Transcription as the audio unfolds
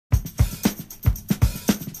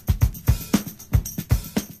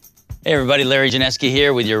Hey everybody, Larry Janeski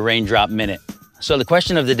here with your RainDrop Minute. So the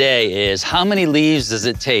question of the day is, how many leaves does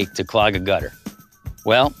it take to clog a gutter?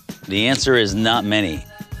 Well, the answer is not many.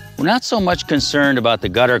 We're not so much concerned about the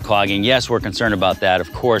gutter clogging. Yes, we're concerned about that,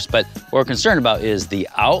 of course, but what we're concerned about is the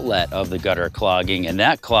outlet of the gutter clogging, and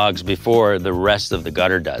that clogs before the rest of the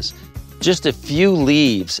gutter does. Just a few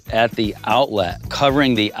leaves at the outlet,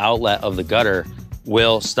 covering the outlet of the gutter,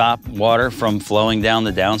 will stop water from flowing down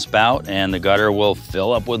the downspout, and the gutter will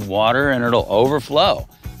fill up with water and it'll overflow.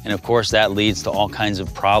 And of course, that leads to all kinds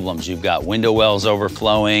of problems. You've got window wells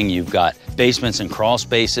overflowing, you've got basements and crawl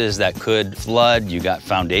spaces that could flood, you've got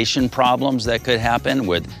foundation problems that could happen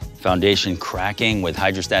with foundation cracking with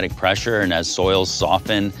hydrostatic pressure, and as soils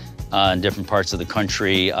soften in different parts of the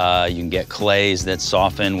country, you can get clays that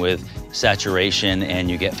soften with saturation and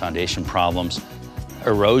you get foundation problems.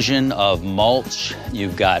 Erosion of mulch,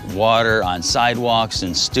 you've got water on sidewalks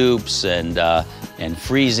and stoops and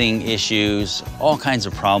freezing issues, all kinds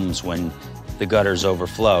of problems when the gutters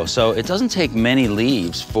overflow. So it doesn't take many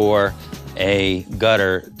leaves for a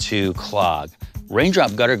gutter to clog.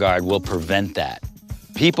 RainDrop Gutter Guard will prevent that.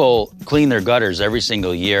 People clean their gutters every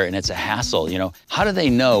single year and it's a hassle. You know, how do they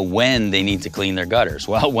know when they need to clean their gutters?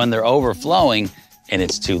 Well, when they're overflowing and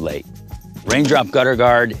it's too late. RainDrop Gutter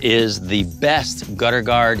Guard is the best gutter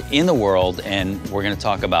guard in the world, and we're going to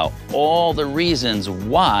talk about all the reasons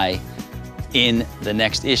why in the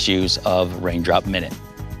next issues of RainDrop Minute.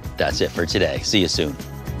 That's it for today. See you soon.